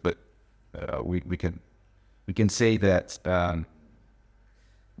 Because we can say that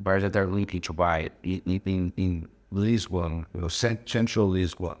buyers that are looking to buy in Lisbon, central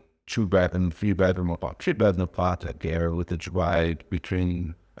Lisbon, 2-bedroom, 3-bedroom apartment, 3-bedroom apartment there with a divide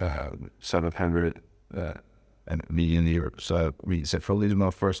between 700 and a million euros. So we said for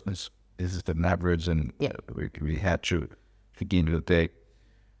Lisbon, first, this is an average, and we had to begin with the day,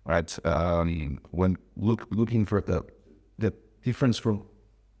 right? When looking for the difference from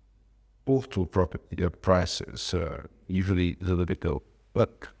postal property prices, usually is a little bit low,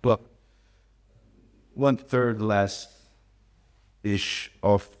 but 1/3 less ish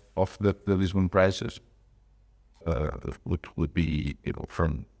of the Lisbon prices would be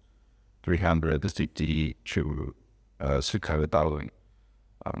from 360 to 600,000.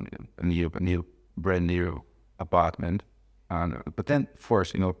 A new brand new apartment, but then of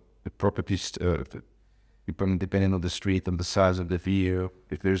course the properties depending on the street and the size of the view,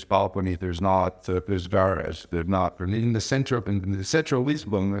 if there's balcony, if there's not, if there's garage, there's not. In the central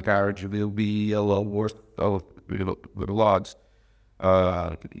Lisbon, the garage will be a lot worse with logs.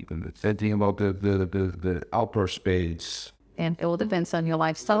 Even thinking about the outdoor space. And it all depends on your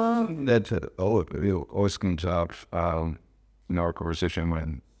lifestyle. That it always comes out in our conversation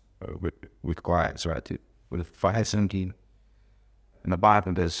when with clients, right? With 517 an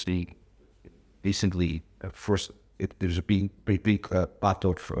apartment that's recently first there's a big part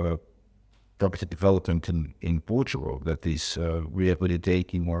of property development in Portugal that is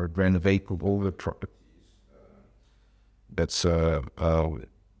rehabilitating or renovating older properties. That's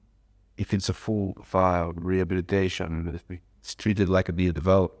if it's a full file rehabilitation, it's treated like a new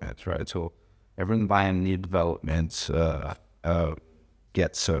development, right? So every new development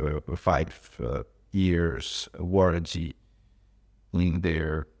gets a 5 years warranty in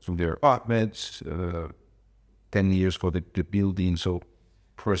their apartments, 10 years for the building. So, of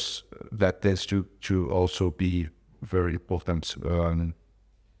course, that tends to also be very important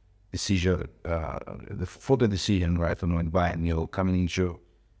decision for the decision, right? On when buying, coming into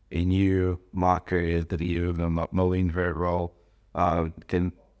a new market that you're not knowing very well,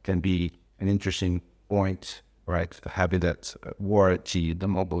 can be an interesting point, right? Having that warranty, the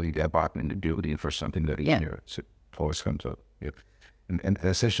mobility, the apartment, the building for something that so it always comes up. Yep. And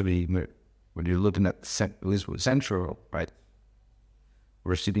essentially, when you're looking at Lisbon Central, right?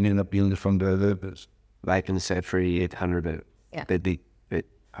 We're sitting in a building from the like in say 800,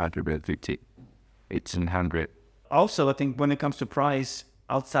 150, 1800. Also, I think when it comes to price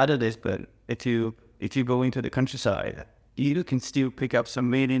outside of Lisbon, if you go into the countryside, you can still pick up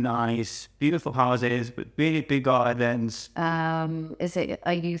some really nice, beautiful houses with really big gardens. Are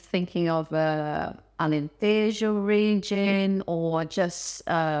you thinking of Alentejo region or just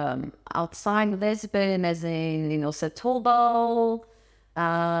outside Lisbon, as in, Setúbal,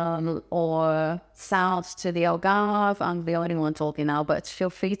 or south to the Algarve? I'm the only one talking now, but feel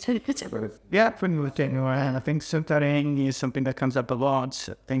free to. Yeah, pretty much anywhere. And I think Santarém is something that comes up a lot.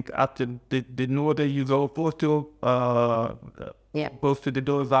 I think after the northern you go Porto, both to the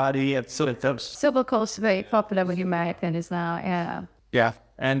Douro Valley and so it helps. Silver Coast is very popular with Americans now, yeah. Yeah,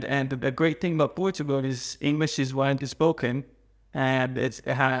 and the great thing about Portugal is English is widely spoken, and it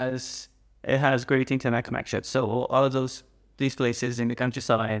has great internet connection. So all of these places in the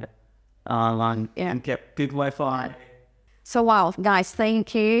countryside and get good Wi-Fi. So wow, guys,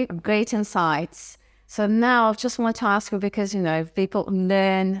 thank you. Great insights. So now I just want to ask you, because, people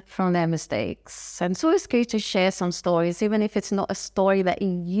learn from their mistakes. And so it's good to share some stories, even if it's not a story that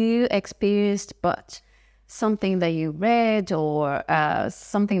you experienced, but something that you read or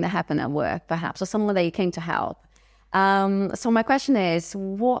something that happened at work, perhaps, or someone that you came to help. So my question is,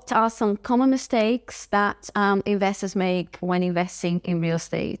 what are some common mistakes that investors make when investing in real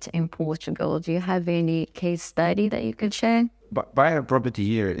estate in Portugal? Do you have any case study that you could share? Buying a property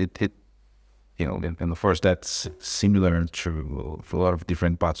here, and of course that's similar to a lot of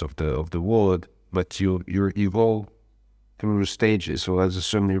different parts of the world, but you evolve through stages. So let's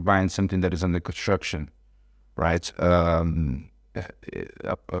assume you're buying something that is under construction, right?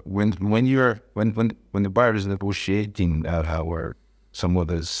 When the buyer is negotiating or some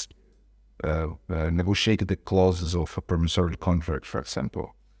others negotiated the clauses of a promissory contract, for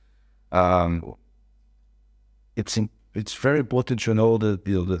example, it's very important to know that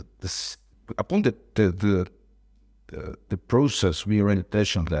upon the process we already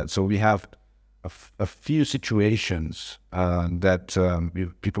touched on that. So we have a few situations that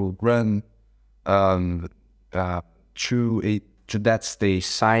people run to that stage,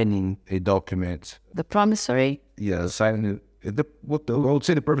 signing a document. The promissory? Yeah, signing I would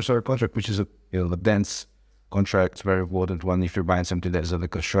say the promissory contract, which is a dense contract, it's a very important one if you're buying something that is under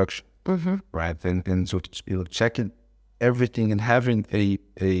construction, right? And so checking everything and having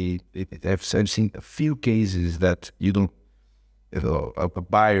I've seen a few cases that a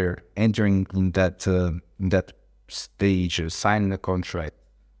buyer entering in that stage of signing a contract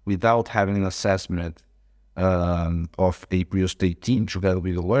without having an assessment of a real estate team together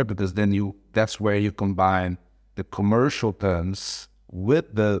with a lawyer, because then that's where you combine the commercial terms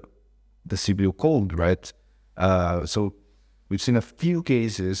with the civil code, right? So we've seen a few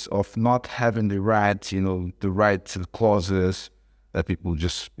cases of not having the right clauses, that people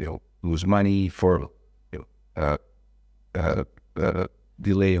just lose money for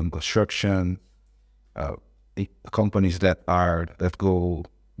delay on construction, companies that go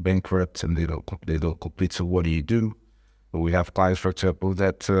bankrupt and they don't complete. So what do you do? We have clients, for example,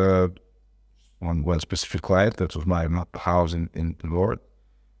 that one specific client that was my house in Lord,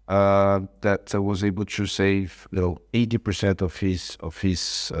 that was able to save 80% of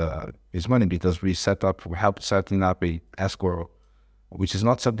his money, because we helped setting up a escrow, which is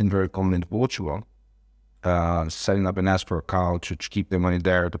not something very common in Portugal. Setting up an escrow account to keep the money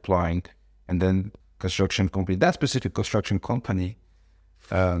there, deploying, and then that specific construction company,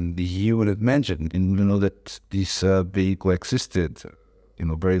 you would have mentioned, and that this vehicle existed,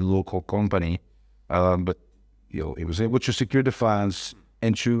 very local company, but it was able to secure the funds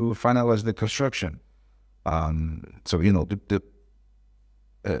and to finalize the construction. So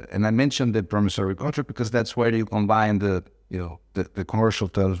and I mentioned the promissory contract because that's where you combine the commercial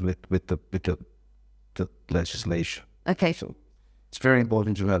terms with the legislation. Okay. So it's very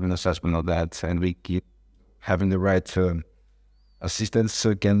important to have an assessment of that, and we keep having the right assistance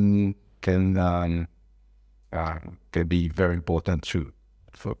can can be very important too.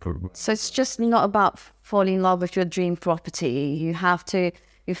 So it's just not about falling in love with your dream property.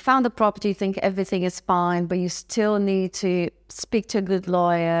 You found the property, you think everything is fine, but you still need to speak to a good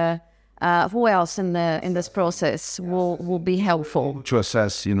lawyer. Who else in this process will be helpful? To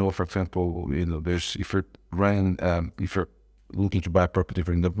assess, for example, there's if you're looking to buy property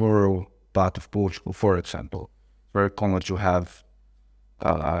in the rural part of Portugal, for example, very common to have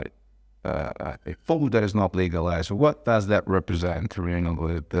a food that is not legalized. What does that represent?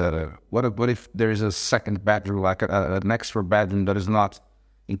 What if there is a second bedroom, like an extra bedroom that is not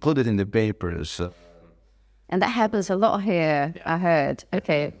included in the papers? And that happens a lot here, I heard.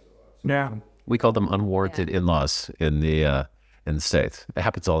 Okay. Yeah. We call them unwarranted in-laws in the States. It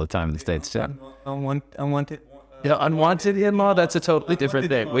happens all the time in the States too. Unwanted. Yeah, unwanted in-law, that's a totally different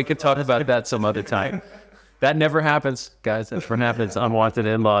thing. We could talk about that some other time. That never happens, guys. That never happens. Unwanted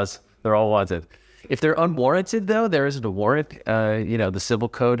in-laws, they're all wanted. If they're unwarranted, though, there isn't a warrant. The civil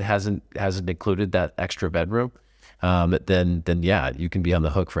code hasn't included that extra bedroom. Then yeah, you can be on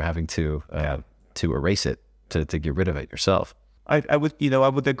the hook for having to erase it, to get rid of it yourself. I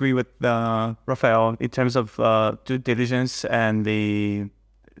would agree with Rafael in terms of due diligence and the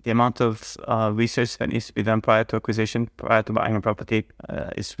amount of research that needs to be done prior to acquisition, prior to buying a property.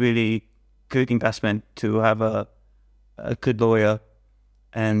 It's really good investment to have a good lawyer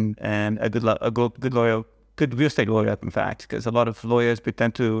and a good lawyer, good real estate lawyer, in fact, because a lot of lawyers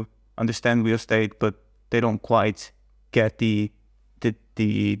pretend to understand real estate, but they don't quite get the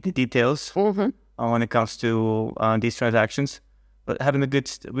details when it comes to these transactions. But having a good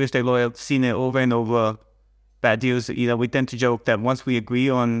real estate lawyer, seen it over and over, bad deals. We tend to joke that once we agree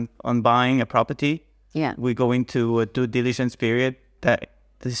on buying a property, we go into a due diligence period that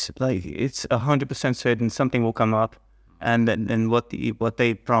it's 100% certain something will come up, and then what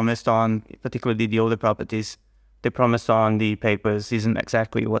they promised on, particularly the older properties, they promised on the papers isn't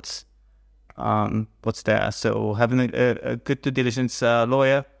exactly what's there. So having a good due diligence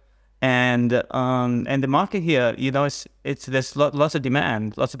lawyer. And the market here, there's lots of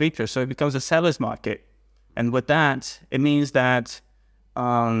demand, lots of interest, so it becomes a seller's market. And with that, it means that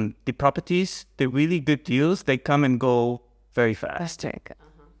the properties, the really good deals, they come and go very fast.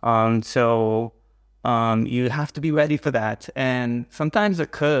 So you have to be ready for that. And sometimes the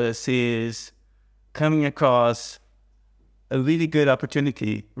curse is coming across a really good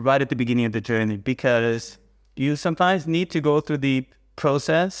opportunity right at the beginning of the journey, because you sometimes need to go through the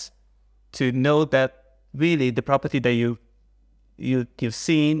process to know that really the property that you've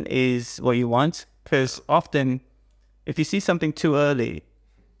seen is what you want. Because often, if you see something too early,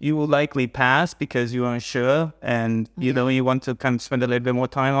 you will likely pass because you're unsure and you want to kind of spend a little bit more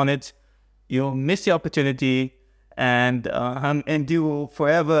time on it. You'll miss the opportunity, and you will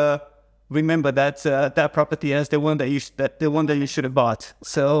forever remember that property as the one that you should have bought.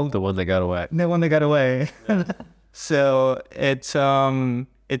 So The one that got away. The one that got away. So it's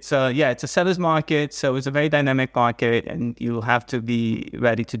a seller's market, so it's a very dynamic market, and you have to be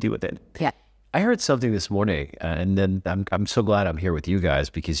ready to deal with it. Yeah. I heard something this morning, and then I'm so glad I'm here with you guys,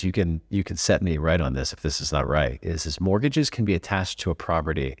 because you can set me right on this if this is not right. Is mortgages can be attached to a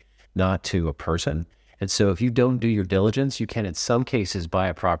property, not to a person. And so if you don't do your diligence, you can in some cases buy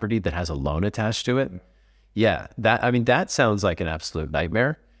a property that has a loan attached to it. Yeah, that sounds like an absolute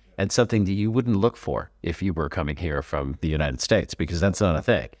nightmare. And something that you wouldn't look for if you were coming here from the United States, because that's not a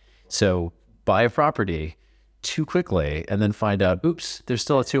thing. So buy a property too quickly and then find out, oops, there's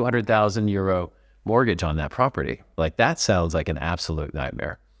still a 200,000 euro mortgage on that property. Like, that sounds like an absolute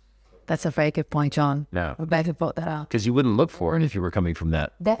nightmare. That's a very good point, John. No. I'm glad you brought that up. Because you wouldn't look for it if you were coming from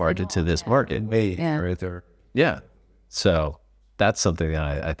that market to this market. Right there. Yeah. So that's something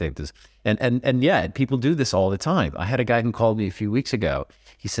that I think is, and yeah, people do this all the time. I had a guy who called me a few weeks ago.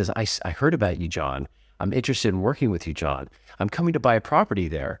 He says, I heard about you, John. I'm interested in working with you, John. I'm coming to buy a property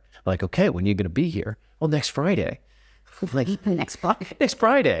there. I'm like, okay, when are you going to be here? Well, next Friday. Like, Next Friday. next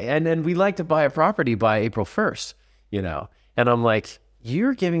Friday. And then we like to buy a property by April 1st, And I'm like,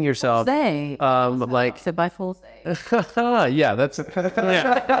 you're giving yourself... Day. like... So by Fool's Day. yeah, that's...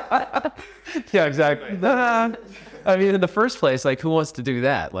 yeah, exactly. I mean, in the first place, like, who wants to do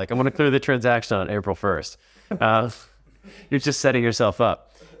that? Like, I want to clear the transaction on April 1st. You're just setting yourself up.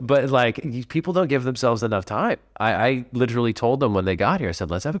 But, like, people don't give themselves enough time. I literally told them when they got here, I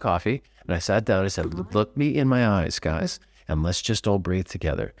said, let's have a coffee. And I sat down, I said, look me in my eyes, guys, and let's just all breathe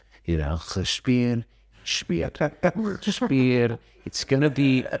together. Spier. It's going to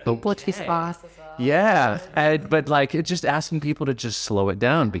be okay. Yeah. But, like, it's just asking people to just slow it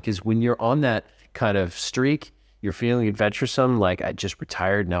down, because when you're on that kind of streak, you're feeling adventuresome, like I just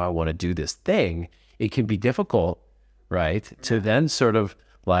retired, now I want to do this thing, it can be difficult, right? To then sort of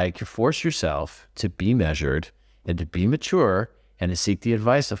like force yourself to be measured and to be mature and to seek the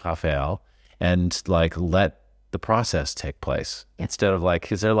advice of Rafael and like let the process take place instead of like,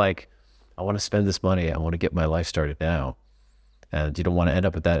 because they're like, I want to spend this money, I want to get my life started now. And you don't want to end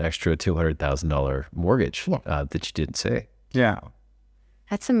up with that extra $200,000 mortgage that you didn't see. Yeah.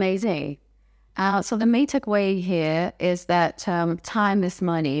 That's amazing. So the main takeaway here is that time is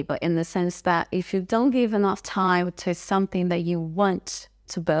money, but in the sense that if you don't give enough time to something that you want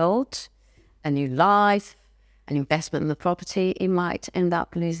to build, a new life, an investment in the property, it might end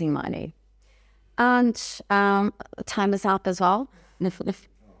up losing money. And time is up as well.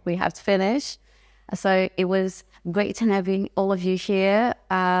 We have to finish. So it was great having all of you here.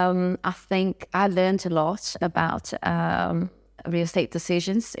 I think I learned a lot about real estate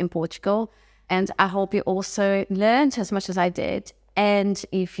decisions in Portugal. And I hope you also learned as much as I did. And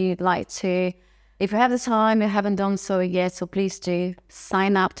if you'd like to, if you have the time, you haven't done so yet, so please do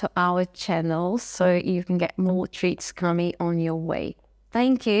sign up to our channel so you can get more treats coming on your way.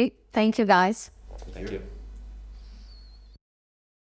 Thank you. Thank you, guys. Thank you.